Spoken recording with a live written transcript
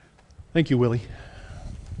Thank you, Willie.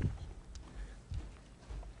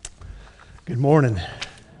 Good morning.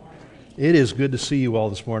 It is good to see you all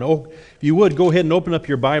this morning. Oh, if you would, go ahead and open up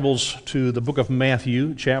your Bibles to the book of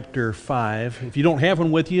Matthew, chapter 5. If you don't have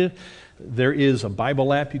one with you, there is a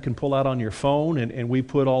Bible app you can pull out on your phone, and we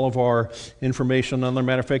put all of our information on there.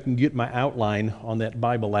 Matter of fact, you can get my outline on that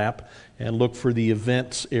Bible app and look for the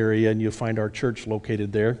events area, and you'll find our church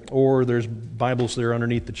located there. Or there's Bibles there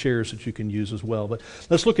underneath the chairs that you can use as well. But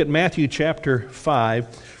let's look at Matthew chapter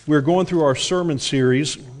 5. We're going through our sermon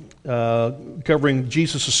series covering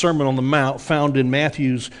Jesus' Sermon on the Mount, found in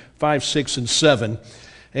Matthews 5, 6, and 7.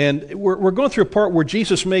 And we're going through a part where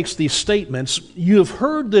Jesus makes these statements. You have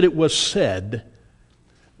heard that it was said,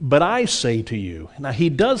 but I say to you. Now, he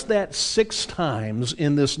does that 6 times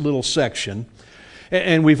in this little section,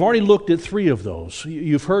 and we've already looked at 3 of those.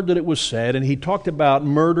 You've heard that it was said, and he talked about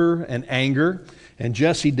murder and anger, and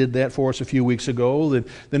Jesse did that for us a few weeks ago.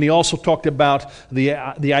 Then he also talked about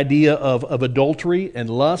the idea of adultery and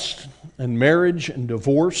lust and marriage and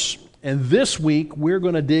divorce. And this week, we're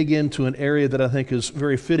going to dig into an area that I think is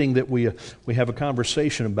very fitting that we have a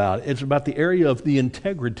conversation about. It's about the area of the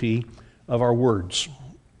integrity of our words,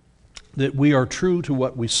 that we are true to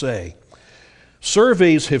what we say.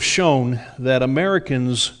 Surveys have shown that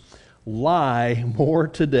Americans lie more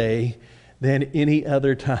today than any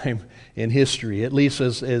other time in history, at least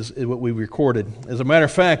as what we recorded. As a matter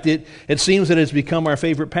of fact, it seems that it's become our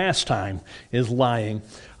favorite pastime, is lying.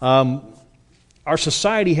 Our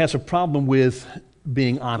society has a problem with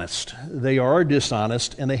being honest. They are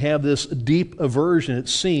dishonest, and they have this deep aversion, it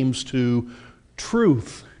seems, to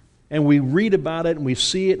truth. And we read about it, and we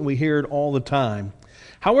see it, and we hear it all the time.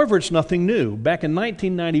 However, it's nothing new. Back in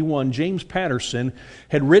 1991, James Patterson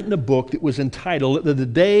had written a book that was entitled The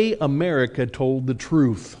Day America Told the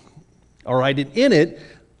Truth. All right, and in it,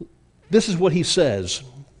 this is what he says.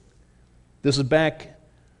 This is back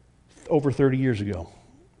over 30 years ago.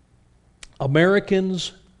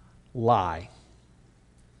 Americans lie.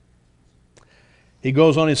 He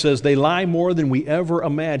goes on, he says, they lie more than we ever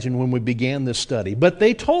imagined when we began this study. But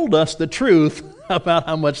they told us the truth about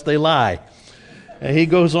how much they lie. And he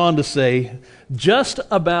goes on to say, just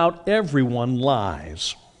about everyone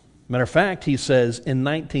lies. Matter of fact, he says in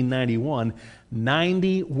 1991,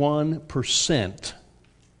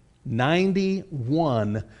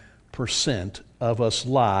 91% of us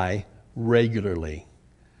lie regularly.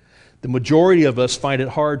 The majority of us find it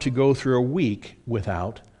hard to go through a week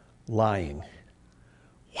without lying.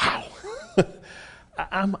 Wow.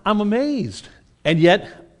 I'm amazed. And yet,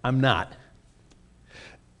 I'm not.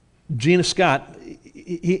 Gina Scott,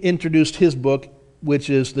 he introduced his book, which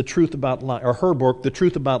is The Truth About Lying, or her book, The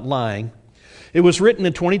Truth About Lying. It was written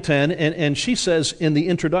in 2010, and she says in the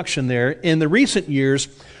introduction there, in the recent years,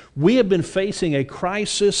 we have been facing a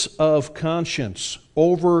crisis of conscience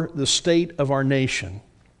over the state of our nation.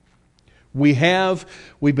 We've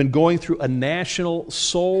been going through a national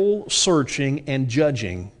soul searching and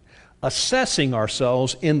judging, assessing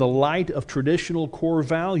ourselves in the light of traditional core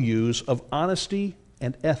values of honesty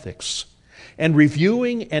and ethics, and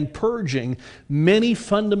reviewing and purging many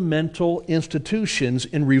fundamental institutions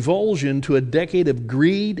in revulsion to a decade of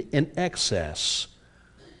greed and excess.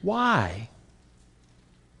 Why?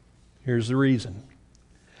 Here's the reason.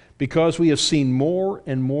 Because we have seen more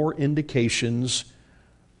and more indications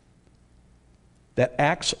that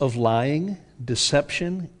acts of lying,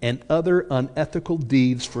 deception, and other unethical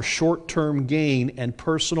deeds for short-term gain and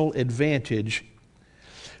personal advantage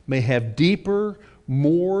may have deeper,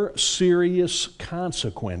 more serious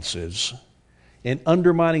consequences in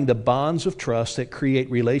undermining the bonds of trust that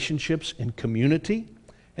create relationships in community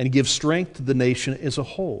and give strength to the nation as a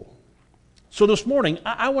whole. So this morning,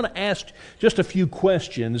 I want to ask just a few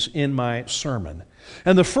questions in my sermon.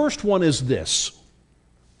 And the first one is this.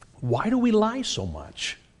 Why do we lie so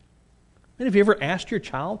much? And have you ever asked your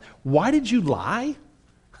child, why did you lie?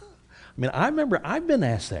 I mean, I remember I've been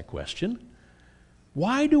asked that question.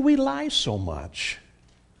 Why do we lie so much?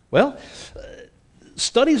 Well,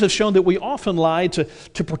 studies have shown that we often lie to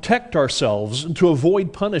protect ourselves and to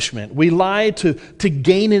avoid punishment. We lie to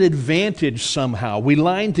gain an advantage somehow. We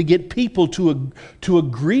lie to get people to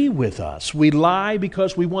agree with us. We lie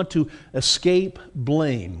because we want to escape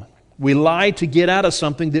blame. We lie to get out of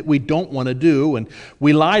something that we don't want to do, and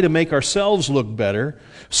we lie to make ourselves look better.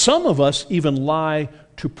 Some of us even lie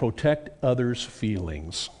to protect others'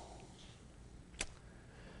 feelings.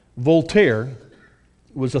 Voltaire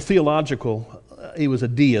was he was a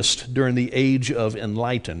deist during the age of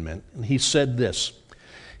enlightenment, and he said this.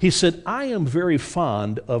 He said, I am very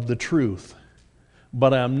fond of the truth,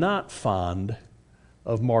 but I am not fond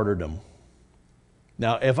of martyrdom.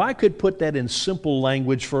 Now, if I could put that in simple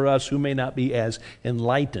language for us who may not be as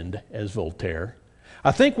enlightened as Voltaire,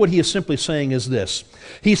 I think what he is simply saying is this.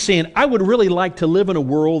 He's saying, I would really like to live in a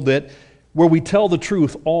world where we tell the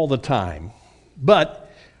truth all the time.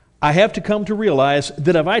 But I have to come to realize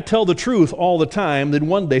that if I tell the truth all the time, then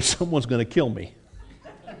one day someone's going to kill me.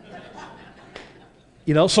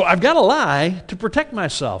 So I've got to lie to protect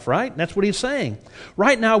myself, right? That's what he's saying.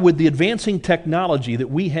 Right now, with the advancing technology that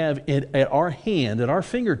we have at our hand, at our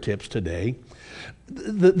fingertips today,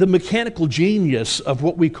 the mechanical genius of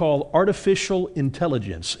what we call artificial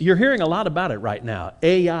intelligence. You're hearing a lot about it right now.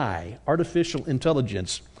 AI, artificial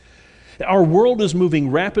intelligence. Our world is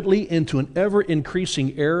moving rapidly into an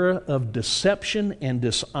ever-increasing era of deception and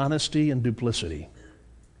dishonesty and duplicity.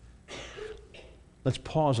 Let's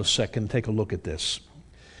pause a second and take a look at this.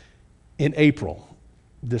 In April,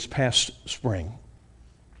 this past spring,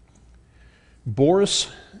 Boris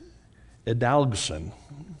Adalgson,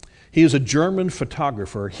 he is a German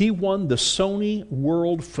photographer. He won the Sony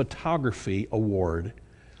World Photography Award,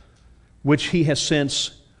 which he has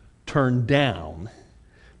since turned down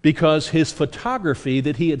because his photography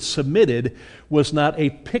that he had submitted was not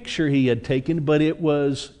a picture he had taken, but it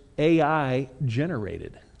was AI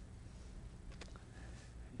generated.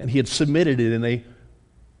 And he had submitted it in a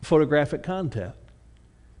photographic contest.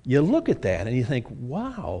 You look at that and you think,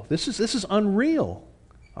 wow, this is unreal.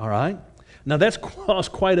 All right? Now that's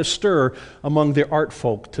caused quite a stir among the art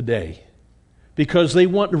folk today because they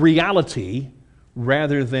want reality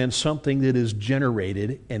rather than something that is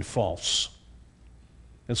generated and false.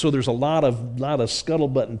 And so there's a lot of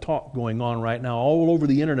scuttlebutt and talk going on right now all over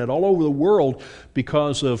the internet, all over the world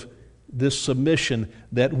because of this submission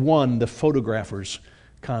that won the photographers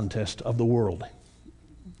contest of the world.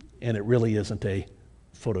 And it really isn't a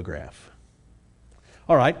photograph.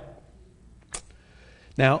 All right.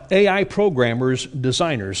 Now, AI programmers,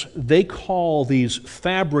 designers, they call these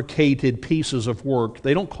fabricated pieces of work,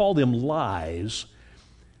 they don't call them lies.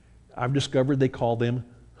 I've discovered they call them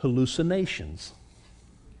hallucinations.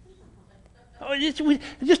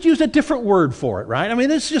 Just use a different word for it, right? I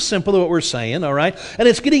mean, it's just simply what we're saying, all right? And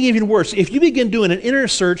it's getting even worse. If you begin doing an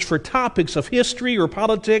internet search for topics of history or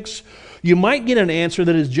politics, you might get an answer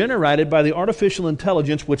that is generated by the artificial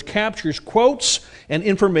intelligence which captures quotes and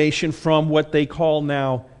information from what they call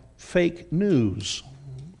now fake news.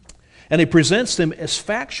 And it presents them as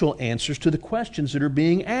factual answers to the questions that are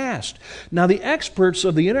being asked. Now, the experts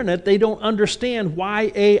of the internet, they don't understand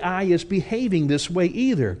why AI is behaving this way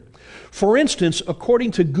either. For instance,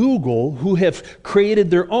 according to Google, who have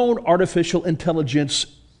created their own artificial intelligence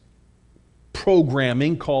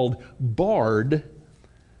programming called BARD,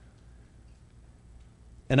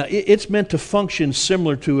 and it's meant to function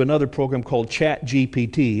similar to another program called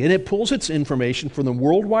ChatGPT, and it pulls its information from the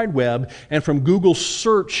World Wide Web and from Google's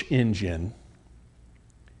search engine.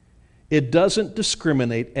 It doesn't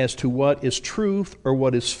discriminate as to what is truth or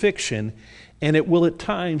what is fiction, and it will at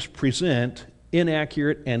times present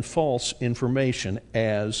inaccurate and false information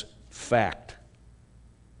as fact.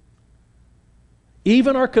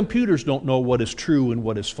 Even our computers don't know what is true and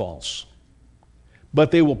what is false,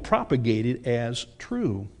 but they will propagate it as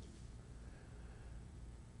true.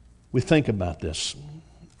 We think about this.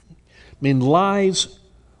 I mean, lies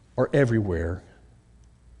are everywhere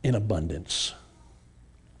in abundance.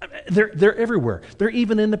 They're everywhere. They're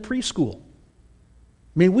even in the preschool.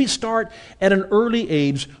 I mean, we start at an early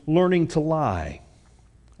age learning to lie,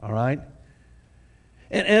 all right?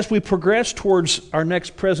 And as we progress towards our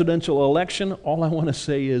next presidential election, all I want to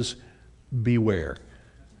say is beware.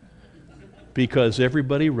 Because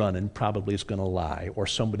everybody running probably is going to lie, or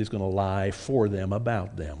somebody's going to lie for them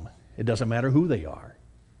about them. It doesn't matter who they are.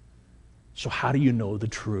 So how do you know the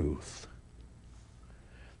truth?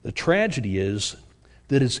 The tragedy is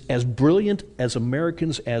that as brilliant as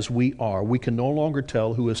Americans as we are, we can no longer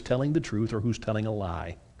tell who is telling the truth or who's telling a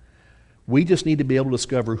lie. We just need to be able to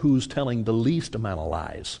discover who's telling the least amount of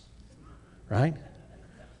lies, right?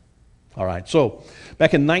 All right, so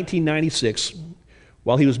back in 1996,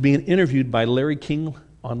 while he was being interviewed by Larry King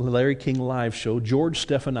on the Larry King Live show, George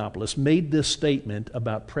Stephanopoulos made this statement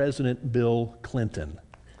about President Bill Clinton.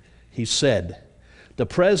 He said, "The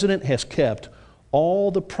president has kept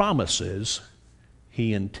all the promises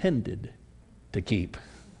he intended to keep."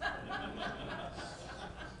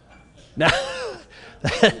 Now,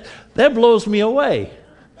 that blows me away.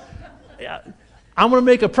 I'm going to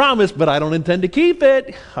make a promise, but I don't intend to keep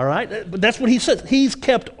it. All right? But that's what he says. He's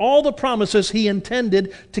kept all the promises he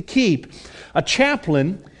intended to keep. A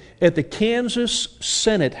chaplain at the Kansas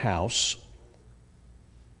Senate House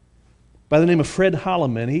by the name of Fred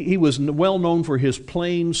Holloman. He was well known for his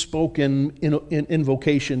plain spoken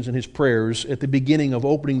invocations and his prayers at the beginning of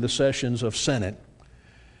opening the sessions of Senate.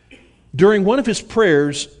 During one of his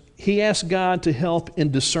prayers, he asked God to help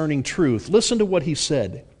in discerning truth. Listen to what he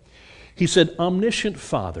said. He said, "Omniscient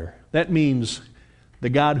Father," that means the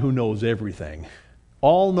God who knows everything,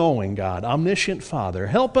 all-knowing God, omniscient Father,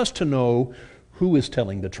 help us to know who is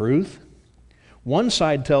telling the truth. One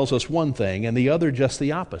side tells us one thing and the other just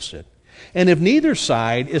the opposite. And if neither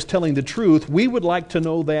side is telling the truth, we would like to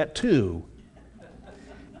know that too.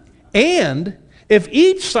 And if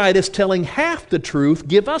each side is telling half the truth,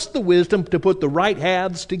 give us the wisdom to put the right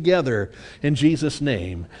halves together. In Jesus'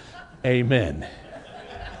 name, amen.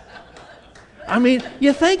 I mean,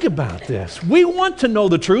 you think about this. We want to know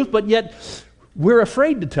the truth, but yet we're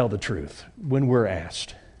afraid to tell the truth when we're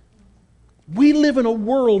asked. We live in a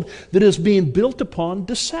world that is being built upon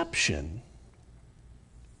deception.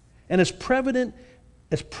 And as prevalent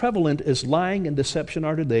as lying and deception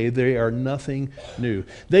are today, they are nothing new.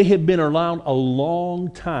 They have been around a long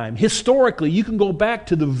time. Historically, you can go back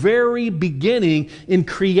to the very beginning in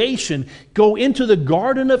creation, go into the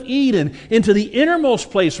Garden of Eden, into the innermost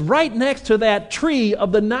place, right next to that tree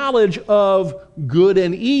of the knowledge of good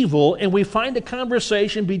and evil, and we find a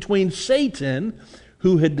conversation between Satan,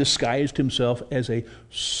 who had disguised himself as a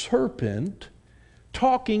serpent,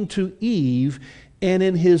 talking to Eve. And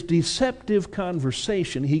in his deceptive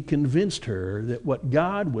conversation, he convinced her that what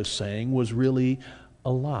God was saying was really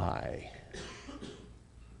a lie.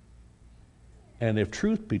 And if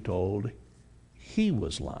truth be told, he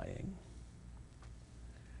was lying.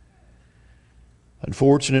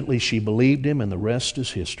 Unfortunately, she believed him, and the rest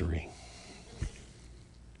is history.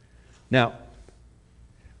 Now,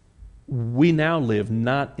 we now live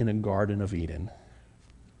not in a Garden of Eden,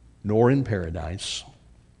 nor in paradise,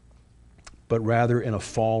 but rather in a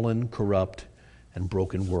fallen, corrupt, and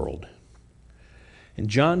broken world. In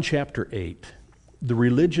John chapter 8, the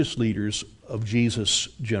religious leaders of Jesus'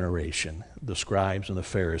 generation, the scribes and the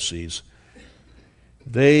Pharisees,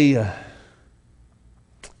 they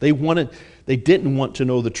didn't want to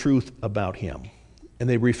know the truth about him, and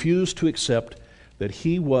they refused to accept that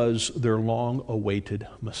he was their long-awaited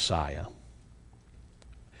Messiah.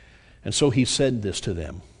 And so he said this to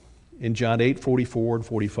them in John 8:44 and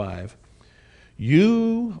 45.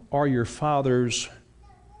 You are of your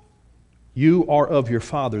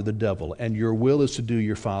father, the devil, and your will is to do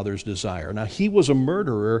your father's desire. Now, he was a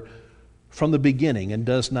murderer from the beginning and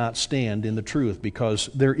does not stand in the truth, because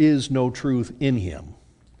there is no truth in him.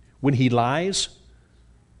 When he lies,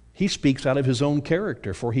 he speaks out of his own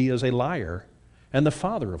character, for he is a liar and the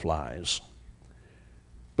father of lies.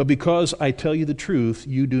 But because I tell you the truth,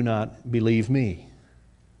 you do not believe me.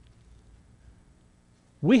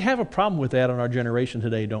 We have a problem with that in our generation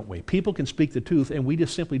today, don't we? People can speak the truth, and we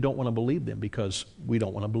just simply don't want to believe them because we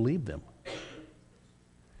don't want to believe them.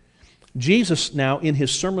 Jesus now, in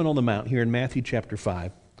his Sermon on the Mount here in Matthew chapter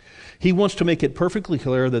 5, he wants to make it perfectly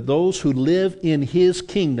clear that those who live in his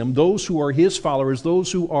kingdom, those who are his followers,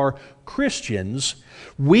 those who are Christians,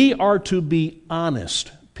 we are to be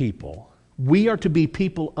honest people. We are to be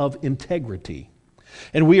people of integrity.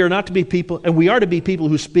 And we are to be people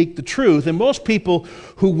who speak the truth. And most people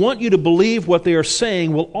who want you to believe what they are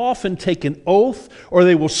saying will often take an oath, or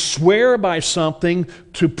they will swear by something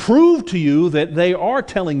to prove to you that they are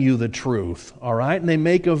telling you the truth. All right? And they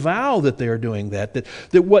make a vow that they are doing that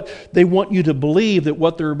what they want you to believe, that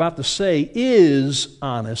what they're about to say is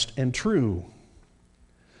honest and true.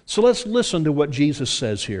 So let's listen to what Jesus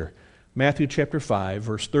says here. Matthew chapter 5,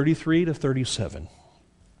 verse 33 to 37.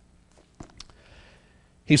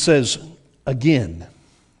 He says, again,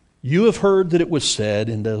 you have heard that it was said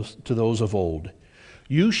to those of old,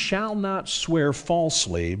 you shall not swear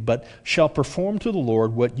falsely, but shall perform to the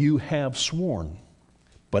Lord what you have sworn.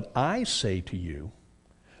 But I say to you,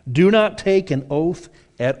 do not take an oath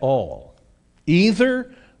at all,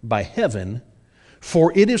 either by heaven,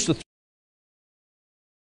 for it is the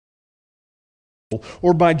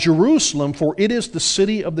or by Jerusalem, for it is the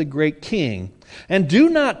city of the great king. And do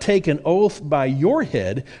not take an oath by your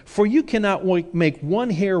head, for you cannot make one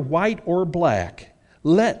hair white or black.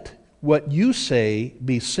 Let what you say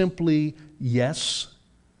be simply yes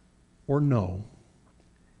or no.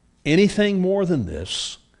 Anything more than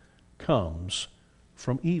this comes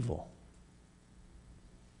from evil.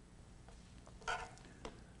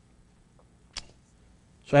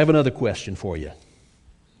 So I have another question for you.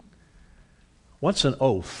 What's an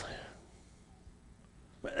oath?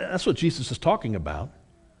 That's what Jesus is talking about.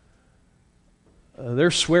 They're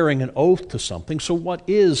swearing an oath to something. So what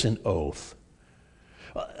is an oath?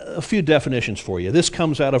 A few definitions for you. This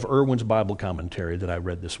comes out of Irwin's Bible commentary that I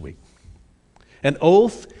read this week. An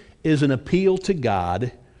oath is an appeal to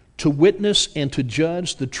God to witness and to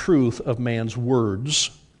judge the truth of man's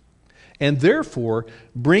words, and therefore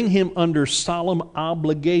bring him under solemn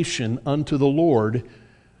obligation unto the Lord.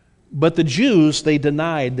 But the Jews, they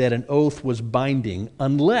denied that an oath was binding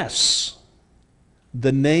unless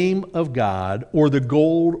the name of God or the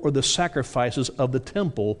gold or the sacrifices of the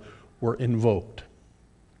temple were invoked.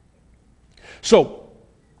 So,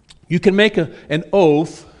 you can make an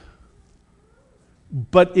oath,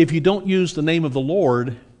 but if you don't use the name of the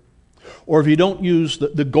Lord, or if you don't use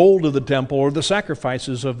the gold of the temple or the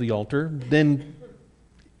sacrifices of the altar, then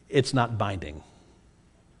it's not binding.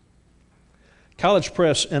 College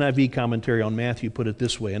Press NIV commentary on Matthew put it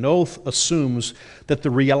this way: an oath assumes that the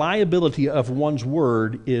reliability of one's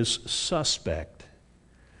word is suspect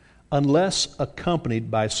unless accompanied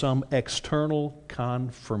by some external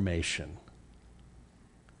confirmation.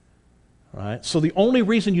 Right? So the only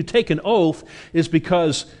reason you take an oath is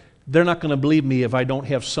because they're not going to believe me if I don't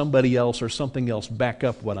have somebody else or something else back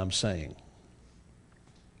up what I'm saying.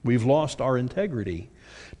 We've lost our integrity.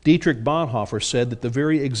 Dietrich Bonhoeffer said that the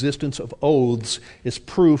very existence of oaths is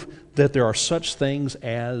proof that there are such things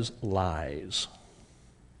as lies.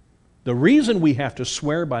 The reason we have to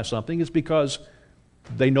swear by something is because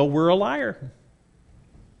they know we're a liar.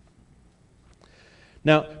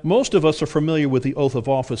 Now, most of us are familiar with the oath of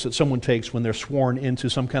office that someone takes when they're sworn into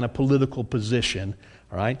some kind of political position,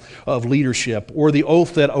 all right, of leadership, or the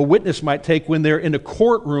oath that a witness might take when they're in a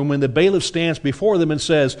courtroom and the bailiff stands before them and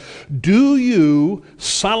says, "Do you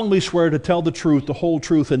solemnly swear to tell the truth, the whole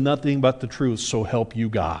truth, and nothing but the truth, so help you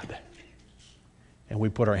God?" And we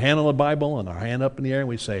put our hand on the Bible and our hand up in the air and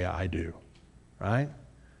we say, "I do," right?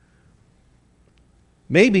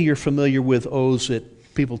 Maybe you're familiar with oaths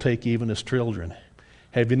that people take even as children.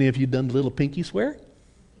 Have any of you done the little pinky swear?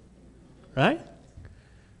 Right?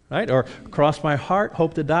 Right? Or cross my heart,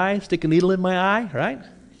 hope to die, stick a needle in my eye, right?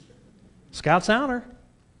 Scout's honor.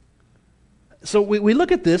 So we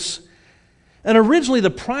look at this, and originally the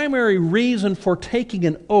primary reason for taking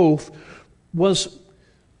an oath was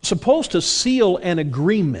supposed to seal an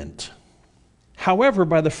agreement. However,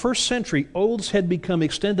 by the first century, oaths had become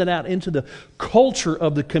extended out into the culture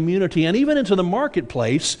of the community and even into the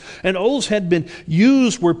marketplace, and oaths had been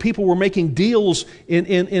used where people were making deals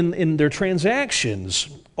in their transactions.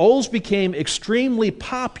 Oaths became extremely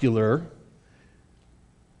popular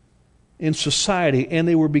in society, and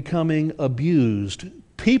they were becoming abused.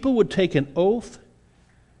 People would take an oath,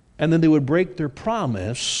 and then they would break their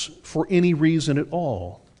promise for any reason at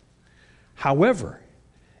all. However,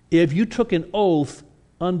 if you took an oath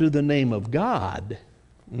under the name of God,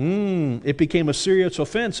 it became a serious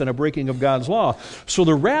offense and a breaking of God's law. So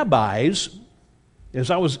the rabbis,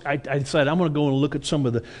 I decided I'm going to go and look at some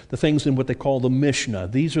of the things in what they call the Mishnah.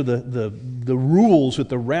 These are the rules that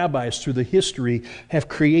the rabbis through the history have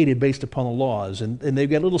created based upon the laws. And they've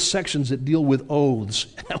got little sections that deal with oaths.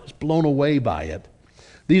 I was blown away by it.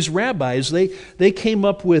 These rabbis, they came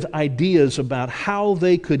up with ideas about how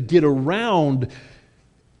they could get around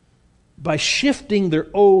by shifting their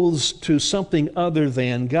oaths to something other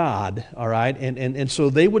than God, all right? And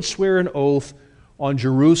so they would swear an oath on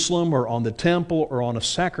Jerusalem or on the temple or on a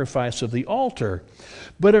sacrifice of the altar.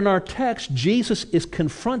 But in our text, Jesus is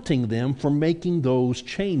confronting them for making those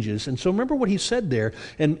changes. And so remember what he said there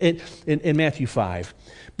in Matthew 5.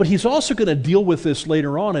 But he's also going to deal with this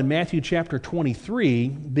later on in Matthew chapter 23,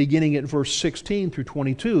 beginning at verse 16 through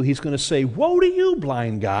 22. He's going to say, "Woe to you,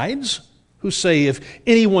 blind guides, who say, if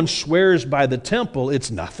anyone swears by the temple, it's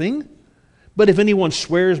nothing. But if anyone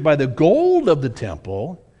swears by the gold of the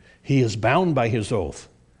temple, he is bound by his oath."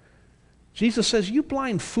 Jesus says, "You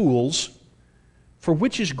blind fools, for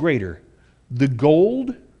which is greater, the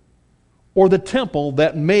gold or the temple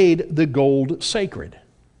that made the gold sacred?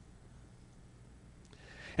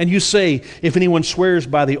 And you say, if anyone swears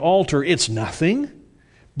by the altar, it's nothing.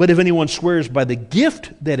 But if anyone swears by the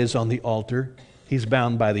gift that is on the altar, he's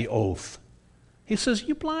bound by the oath." He says,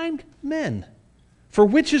 "You blind men, for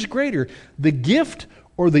which is greater, the gift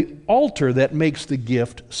or the altar that makes the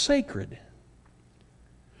gift sacred?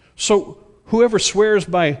 So whoever swears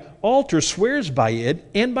by altar swears by it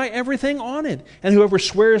and by everything on it. And whoever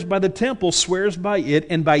swears by the temple swears by it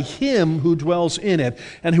and by him who dwells in it.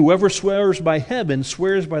 And whoever swears by heaven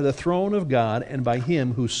swears by the throne of God and by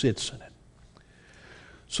him who sits in it."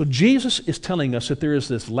 So Jesus is telling us that there is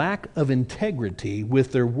this lack of integrity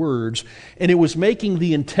with their words, and it was making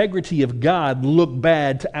the integrity of God look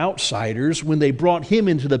bad to outsiders when they brought him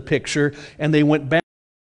into the picture and they went back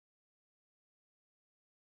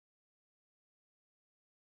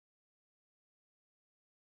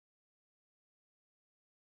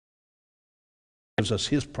gives us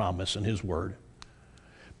His promise and His word.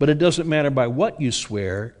 But it doesn't matter by what you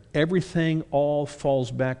swear, everything all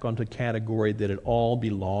falls back onto category that it all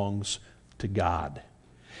belongs to God.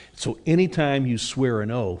 So anytime you swear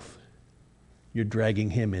an oath, you're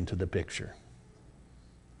dragging Him into the picture.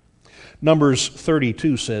 Numbers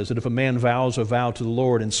 32 says that if a man vows a vow to the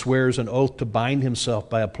Lord and swears an oath to bind himself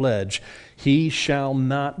by a pledge, he shall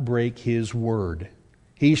not break his word.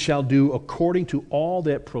 He shall do according to all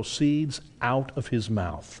that proceeds out of his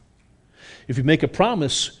mouth. If you make a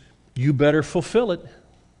promise, you better fulfill it.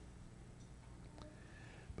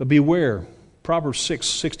 But beware, Proverbs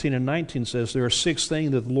 6:16 and 19 says, there are 6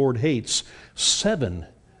 things that the Lord hates, 7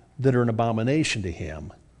 that are an abomination to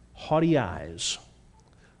Him: haughty eyes,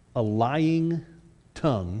 a lying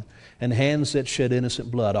tongue, and hands that shed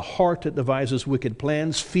innocent blood, a heart that devises wicked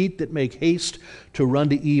plans, feet that make haste to run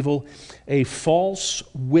to evil, a false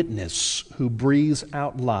witness who breathes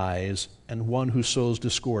out lies, and one who sows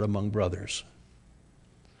discord among brothers.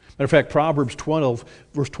 Matter of fact, Proverbs 12,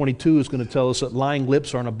 verse 22 is going to tell us that lying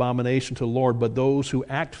lips are an abomination to the Lord, but those who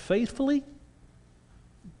act faithfully,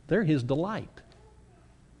 they're His delight.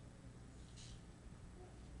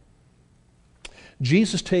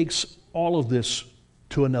 Jesus takes all of this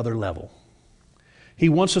to another level. He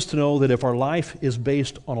wants us to know that if our life is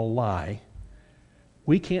based on a lie,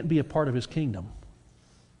 we can't be a part of His kingdom.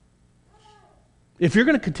 If you're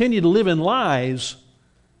going to continue to live in lies,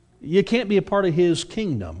 you can't be a part of His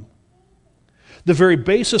kingdom. The very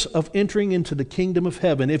basis of entering into the kingdom of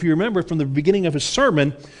heaven. If you remember from the beginning of His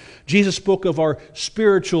sermon, Jesus spoke of our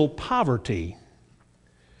spiritual poverty,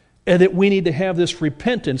 and that we need to have this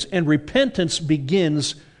repentance, and repentance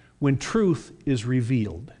begins when truth is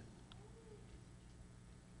revealed.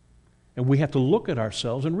 And we have to look at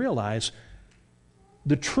ourselves and realize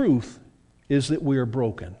the truth is that we are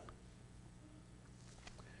broken.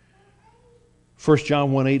 1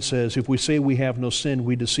 John 1:8 says, if we say we have no sin,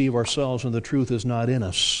 we deceive ourselves and the truth is not in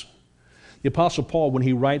us. The Apostle Paul, when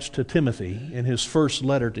he writes to Timothy in his first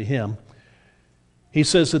letter to him, he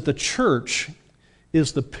says that the church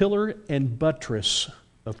is the pillar and buttress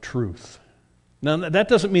of truth. Now, that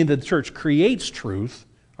doesn't mean that the church creates truth,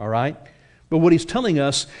 all right? But what he's telling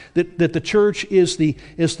us, that the church is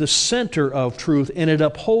the center of truth, and it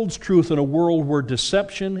upholds truth in a world where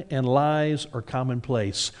deception and lies are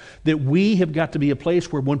commonplace. That we have got to be a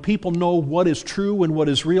place where when people know what is true and what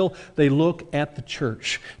is real, they look at the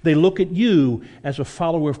church. They look at you as a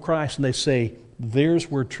follower of Christ and they say, there's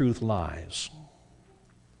where truth lies.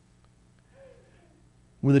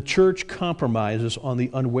 When the church compromises on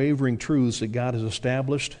the unwavering truths that God has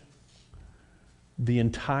established, the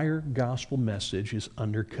entire gospel message is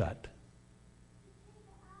undercut.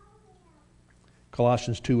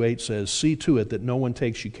 Colossians 2:8 says, see to it that no one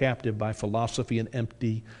takes you captive by philosophy and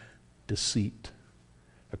empty deceit,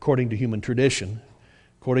 according to human tradition,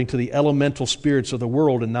 according to the elemental spirits of the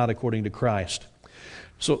world, and not according to Christ.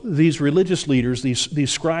 So these religious leaders,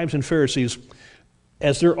 these scribes and Pharisees,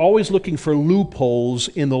 as they're always looking for loopholes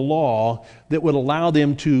in the law that would allow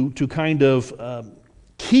them to kind of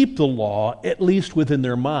keep the law, at least within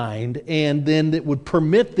their mind, and then that would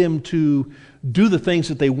permit them to do the things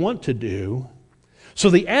that they want to do. So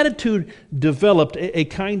the attitude developed a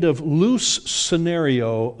kind of loose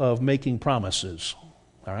scenario of making promises.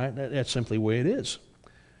 All right? That's simply the way it is.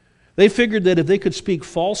 They figured that if they could speak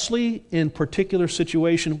falsely in particular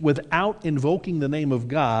situation without invoking the name of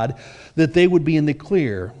God, that they would be in the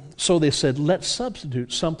clear. So they said, let's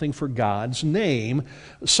substitute something for God's name,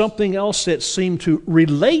 something else that seemed to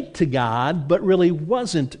relate to God but really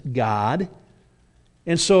wasn't God.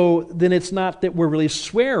 And so then it's not that we're really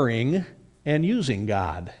swearing and using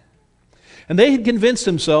God. And they had convinced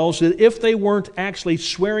themselves that if they weren't actually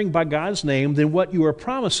swearing by God's name, then what you are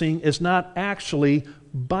promising is not actually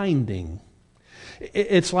binding.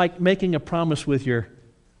 It's like making a promise with your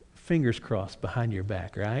fingers crossed behind your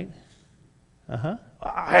back, right?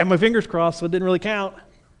 I have my fingers crossed, so it didn't really count,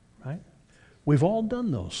 right? We've all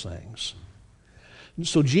done those things. And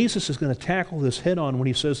so Jesus is going to tackle this head on when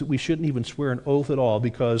he says that we shouldn't even swear an oath at all,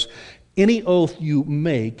 because any oath you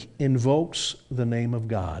make invokes the name of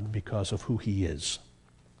God because of who He is.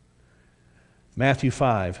 Matthew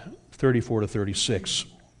 5:34-36,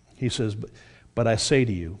 he says, but I say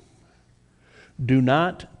to you, do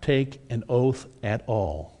not take an oath at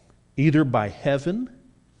all, either by heaven,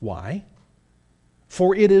 why?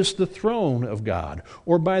 For it is the throne of God,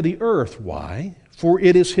 or by the earth, why? For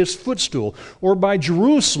it is His footstool, or by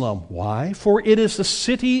Jerusalem, why? For it is the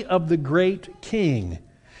city of the great King.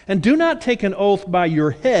 And do not take an oath by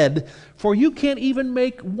your head, for you can't even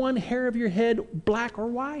make one hair of your head black or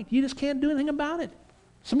white. You just can't do anything about it.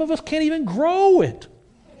 Some of us can't even grow it,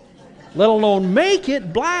 let alone make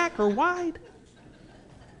it black or white.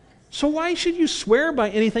 So why should you swear by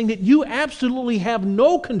anything that you absolutely have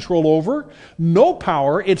no control over, no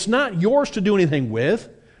power? It's not yours to do anything with.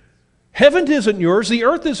 Heaven isn't yours. The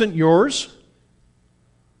earth isn't yours.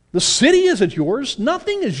 The city isn't yours.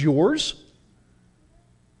 Nothing is yours.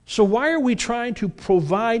 So why are we trying to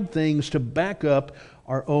provide things to back up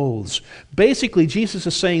our oaths? Basically, Jesus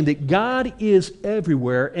is saying that God is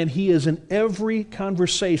everywhere and He is in every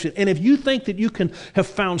conversation. And if you think that you can have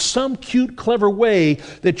found some cute, clever way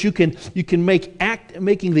that you can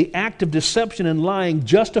making the act of deception and lying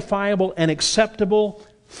justifiable and acceptable,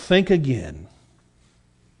 think again.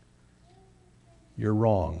 You're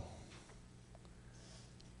wrong.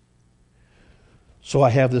 So I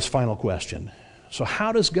have this final question. So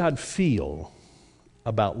how does God feel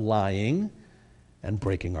about lying and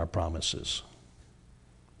breaking our promises?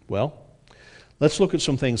 Well, let's look at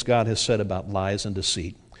some things God has said about lies and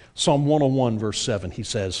deceit. Psalm 101, verse 7, He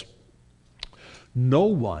says, "No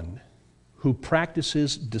one who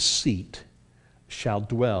practices deceit shall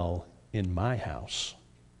dwell in my house.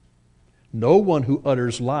 No one who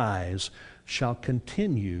utters lies shall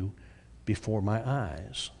continue before my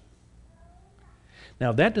eyes." Now,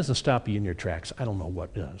 if that doesn't stop you in your tracks, I don't know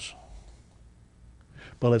what does.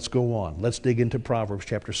 But let's go on. Let's dig into Proverbs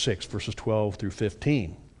chapter 6, verses 12 through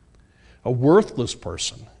 15. A worthless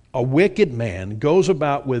person, a wicked man, goes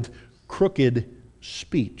about with crooked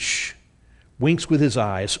speech, winks with his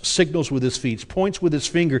eyes, signals with his feet, points with his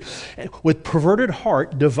finger, with perverted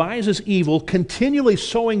heart devises evil, continually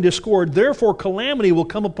sowing discord. Therefore calamity will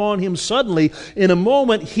come upon him suddenly. In a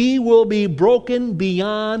moment he will be broken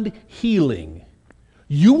beyond healing.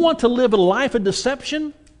 You want to live a life of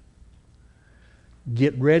deception?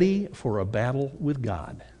 Get ready for a battle with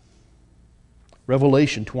God.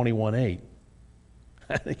 Revelation 21:8.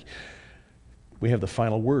 I think we have the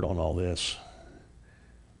final word on all this.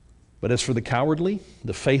 But as for the cowardly,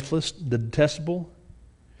 the faithless, the detestable,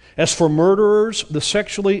 as for murderers, the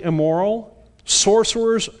sexually immoral,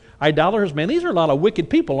 sorcerers, idolaters, man, these are a lot of wicked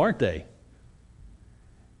people, aren't they?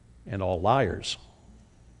 And all liars.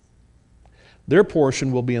 Their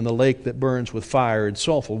portion will be in the lake that burns with fire and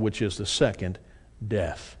sulfur, which is the second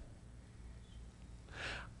death.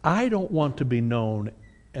 I don't want to be known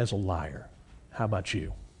as a liar. How about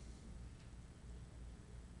you?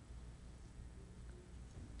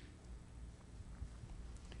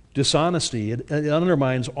 Dishonesty, it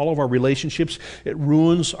undermines all of our relationships. It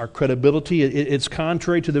ruins our credibility. It's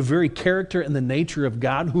contrary to the very character and the nature of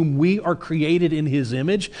God, whom we are created in His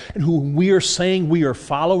image and whom we are saying we are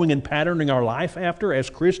following and patterning our life after as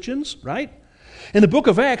Christians, right? In the book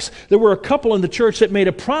of Acts, there were a couple in the church that made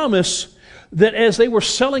a promise that as they were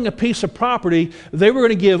selling a piece of property, they were going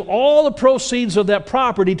to give all the proceeds of that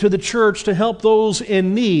property to the church to help those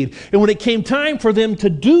in need. And when it came time for them to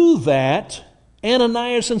do that,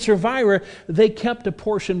 Ananias and Sapphira, they kept a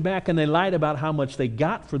portion back and they lied about how much they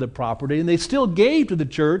got for the property, and they still gave to the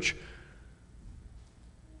church,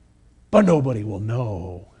 but nobody will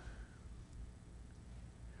know.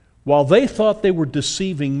 While they thought they were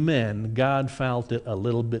deceiving men, God felt it a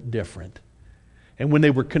little bit different. And when they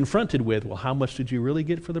were confronted with, well, how much did you really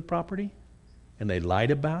get for the property? And they lied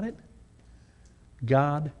about it,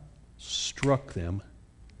 God struck them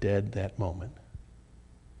dead that moment.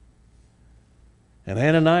 And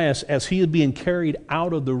Ananias, as he was being carried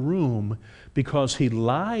out of the room because he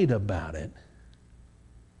lied about it,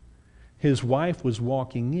 his wife was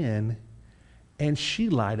walking in and she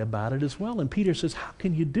lied about it as well. And Peter says, how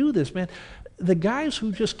can you do this, man? The guys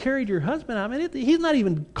who just carried your husband out, man, he's not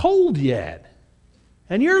even cold yet.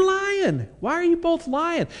 And you're lying. Why are you both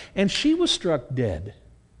lying? And she was struck dead.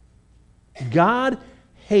 God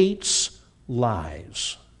hates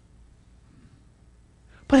lies.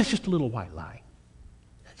 But it's just a little white lie.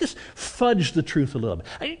 Just fudge the truth a little bit.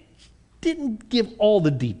 I didn't give all the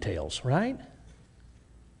details, right?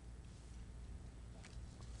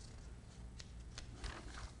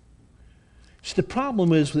 So the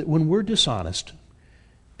problem is that when we're dishonest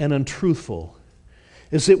and untruthful,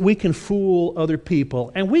 is that we can fool other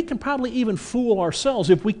people, and we can probably even fool ourselves.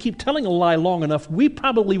 If we keep telling a lie long enough, we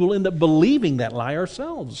probably will end up believing that lie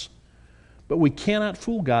ourselves. But we cannot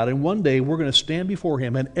fool God, and one day we're going to stand before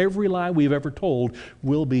Him, and every lie we've ever told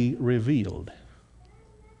will be revealed.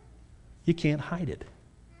 You can't hide it.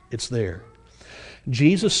 It's there.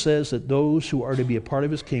 Jesus says that those who are to be a part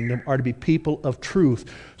of His kingdom are to be people of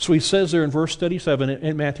truth. So He says there in verse 37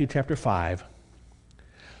 in Matthew chapter 5,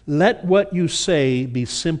 let what you say be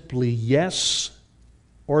simply yes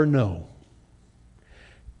or no.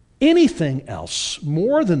 Anything else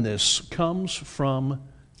more than this comes from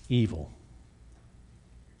evil.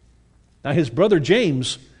 Now his brother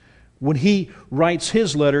James, when he writes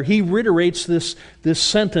his letter, he reiterates this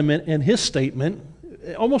sentiment in his statement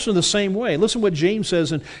almost in the same way. Listen what James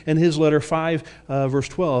says in his letter 5, verse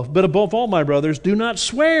 12. But above all, my brothers, do not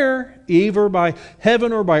swear either by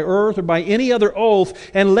heaven or by earth or by any other oath,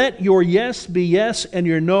 and let your yes be yes and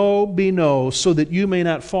your no be no, so that you may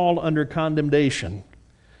not fall under condemnation.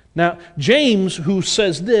 Now, James, who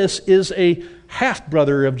says this, is a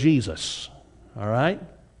half-brother of Jesus. All right?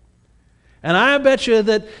 And I bet you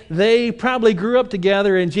that they probably grew up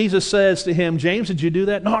together, and Jesus says to him, James, did you do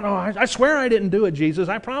that? No, I swear I didn't do it, Jesus.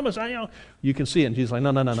 I promise. You can see it. And Jesus is like,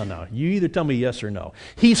 no. You either tell me yes or no.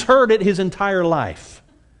 He's heard it his entire life.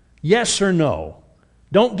 Yes or no.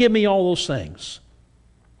 Don't give me all those things.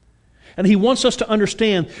 And he wants us to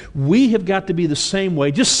understand we have got to be the same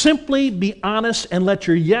way. Just simply be honest and let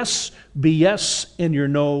your yes be yes and your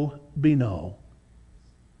no be no.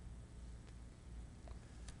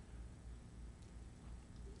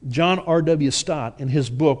 John R.W. Stott, in his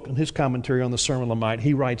book, in his commentary on the Sermon on the Mount,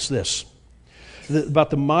 he writes this, about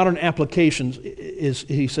the modern applications,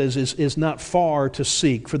 he says, is not far to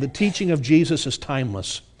seek, for the teaching of Jesus is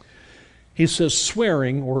timeless. He says,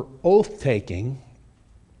 swearing or oath-taking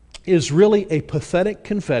is really a pathetic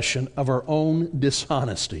confession of our own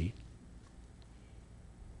dishonesty.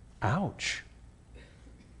 Ouch.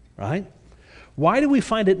 Right? Why do we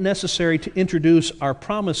find it necessary to introduce our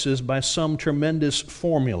promises by some tremendous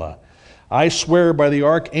formula? I swear by the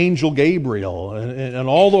archangel Gabriel and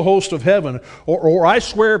all the host of heaven, or I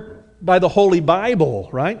swear by the Holy Bible,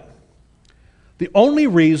 right? The only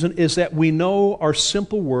reason is that we know our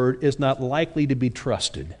simple word is not likely to be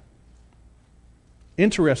trusted.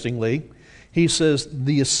 Interestingly, he says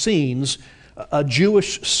the Essenes, a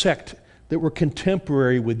Jewish sect that were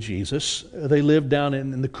contemporary with Jesus. They lived down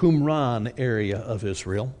in the Qumran area of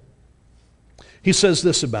Israel. He says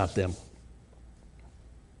this about them,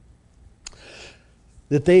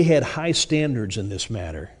 that they had high standards in this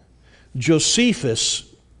matter. Josephus,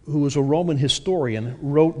 who was a Roman historian,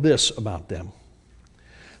 wrote this about them.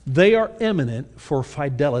 They are eminent for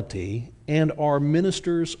fidelity and are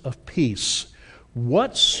ministers of peace.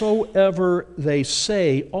 Whatsoever they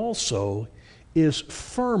say also is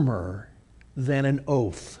firmer than an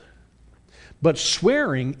oath. But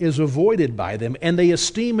swearing is avoided by them, and they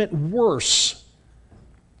esteem it worse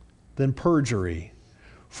than perjury.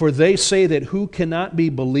 For they say that who cannot be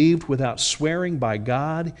believed without swearing by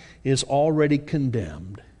God is already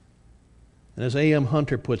condemned. And as A.M.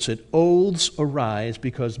 Hunter puts it, oaths arise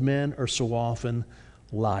because men are so often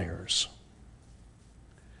liars.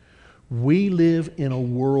 We live in a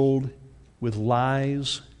world with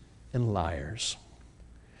lies and liars.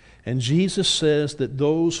 And Jesus says that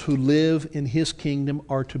those who live in His kingdom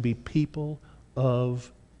are to be people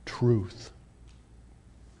of truth.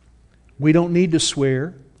 We don't need to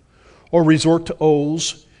swear or resort to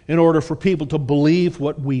oaths in order for people to believe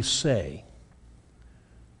what we say.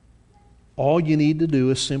 All you need to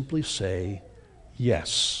do is simply say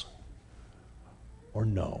yes or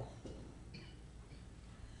no.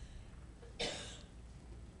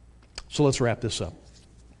 So let's wrap this up.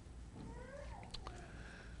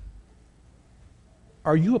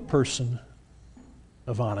 Are you a person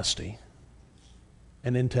of honesty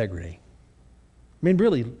and integrity? I mean,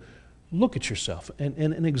 really, look at yourself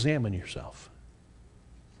and examine yourself.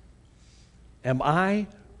 Am I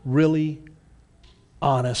really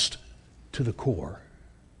honest to the core?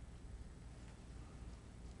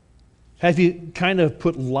 Have you kind of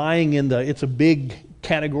put lying in it's a big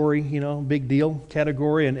category, big deal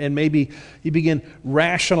category, and maybe you begin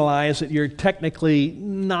rationalize that you're technically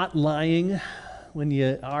not lying when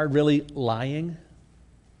you are really lying?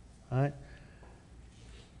 All right?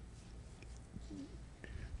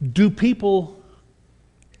 Do people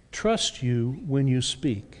trust you when you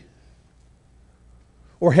speak?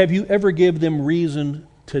 Or have you ever given them reason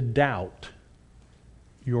to doubt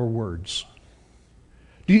your words?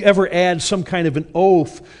 Do you ever add some kind of an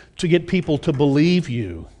oath to get people to believe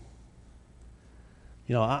you?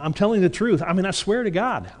 I'm telling you the truth. I mean, I swear to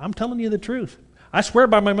God, I'm telling you the truth. I swear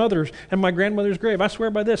by my mother's and my grandmother's grave. I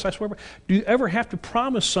swear by this. Do you ever have to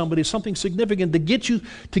promise somebody something significant to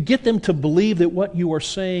get them to believe that what you are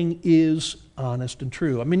saying is honest and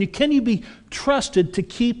true? I mean, can you be trusted to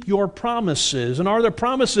keep your promises? And are there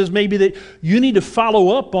promises maybe that you need to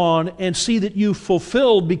follow up on and see that you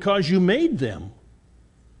fulfilled because you made them?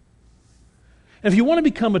 And if you want to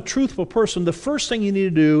become a truthful person, the first thing you need to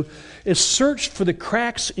do is search for the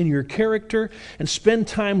cracks in your character and spend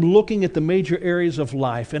time looking at the major areas of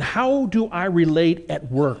life. And how do I relate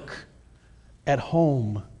at work, at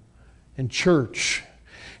home, in church?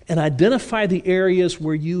 and identify the areas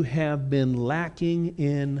where you have been lacking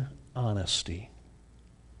in honesty.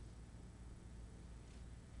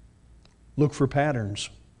 Look for patterns.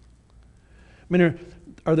 I mean,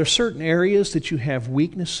 are there certain areas that you have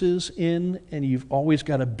weaknesses in and you've always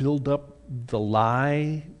got to build up the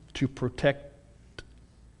lie to protect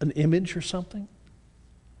an image or something?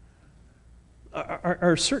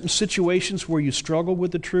 Are certain situations where you struggle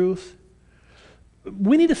with the truth?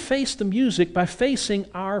 We need to face the music by facing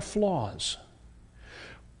our flaws.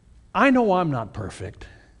 I know I'm not perfect.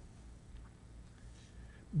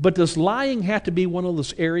 But does lying have to be one of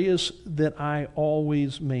those areas that I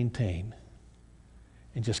always maintain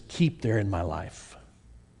and just keep there in my life?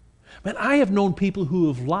 Man, I have known people who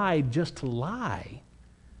have lied just to lie,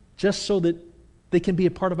 just so that they can be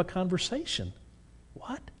a part of a conversation.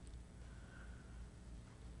 What?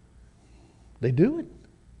 They do it.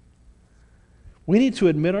 We need to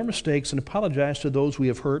admit our mistakes and apologize to those we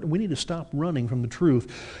have hurt, and we need to stop running from the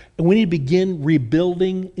truth. And we need to begin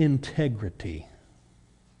rebuilding integrity.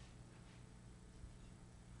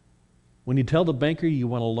 When you tell the banker you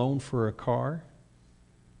want a loan for a car,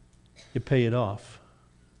 you pay it off.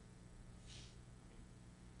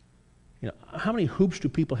 You know, how many hoops do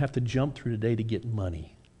people have to jump through today to get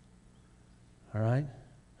money? All right?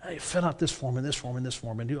 Hey, fill out this form and this form and this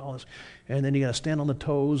form and do all this. And then you got to stand on the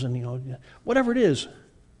toes and, whatever it is.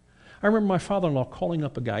 I remember my father-in-law calling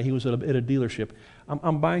up a guy. He was at a dealership.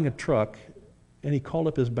 I'm buying a truck, and he called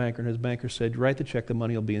up his banker, and his banker said, write the check, the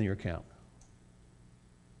money will be in your account.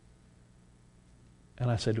 And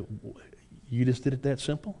I said, you just did it that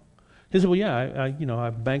simple? He said, well, yeah,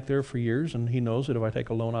 I've banked there for years, and he knows that if I take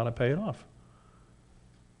a loan out, I pay it off.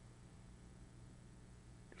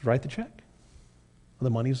 Just write the check. The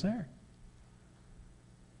money's there.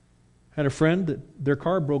 Had a friend that their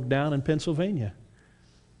car broke down in Pennsylvania.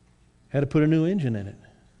 Had to put a new engine in it.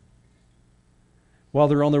 While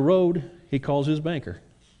they're on the road, he calls his banker.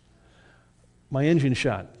 My engine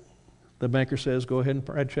shot. The banker says, go ahead and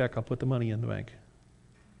write a check. I'll put the money in the bank.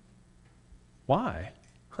 Why?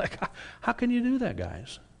 Like, how can you do that,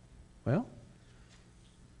 guys? Well,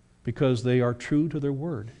 because they are true to their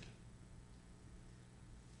word.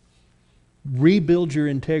 Rebuild your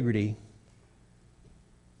integrity.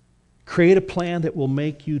 Create a plan that will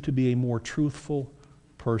make you to be a more truthful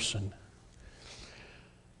person.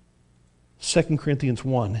 2 Corinthians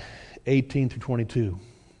 1, 18 through 22.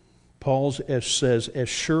 Paul says, as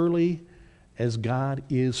surely as God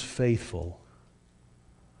is faithful,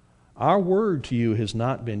 our word to you has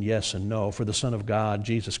not been yes and no, for the Son of God,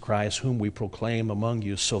 Jesus Christ, whom we proclaim among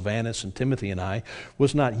you, Silvanus and Timothy and I,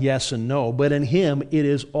 was not yes and no, but in him it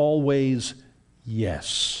is always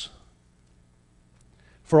yes.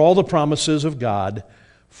 For all the promises of God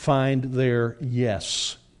find their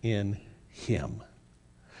yes in him.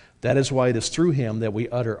 That is why it is through him that we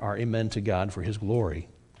utter our amen to God for his glory.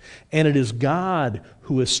 And it is God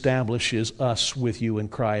who establishes us with you in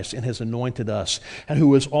Christ and has anointed us, and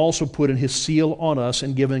who has also put in his seal on us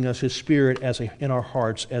and giving us his Spirit in our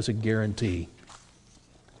hearts as a guarantee.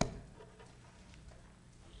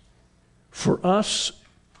 For us,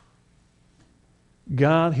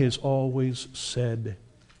 God has always said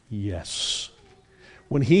yes.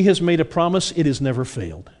 When he has made a promise, it has never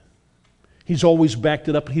failed. He's always backed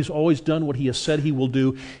it up. He's always done what he has said he will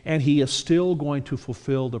do, and he is still going to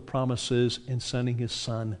fulfill the promises in sending his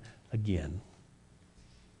Son again.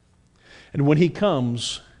 And when he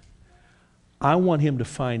comes, I want him to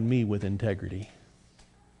find me with integrity.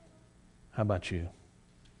 How about you?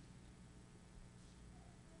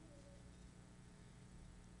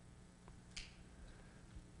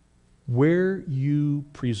 Where you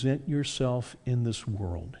present yourself in this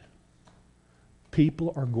world,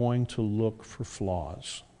 people are going to look for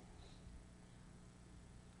flaws.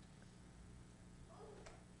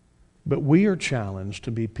 But we are challenged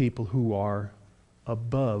to be people who are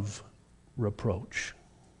above reproach.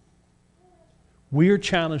 We are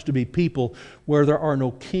challenged to be people where there are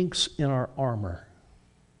no kinks in our armor.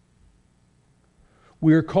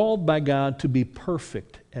 We are called by God to be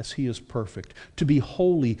perfect as he is perfect, to be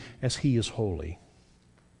holy as he is holy.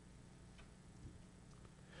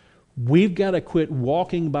 We've got to quit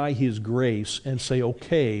walking by his grace and say,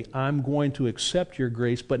 okay, I'm going to accept your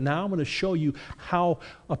grace, but now I'm going to show you how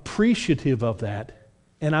appreciative of that,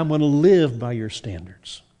 and I'm going to live by your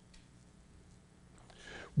standards.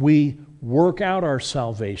 We work out our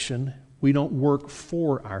salvation. We don't work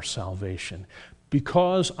for our salvation.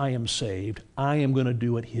 Because I am saved, I am going to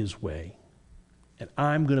do it his way. And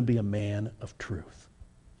I'm going to be a man of truth.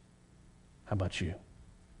 How about you?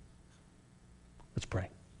 Let's pray.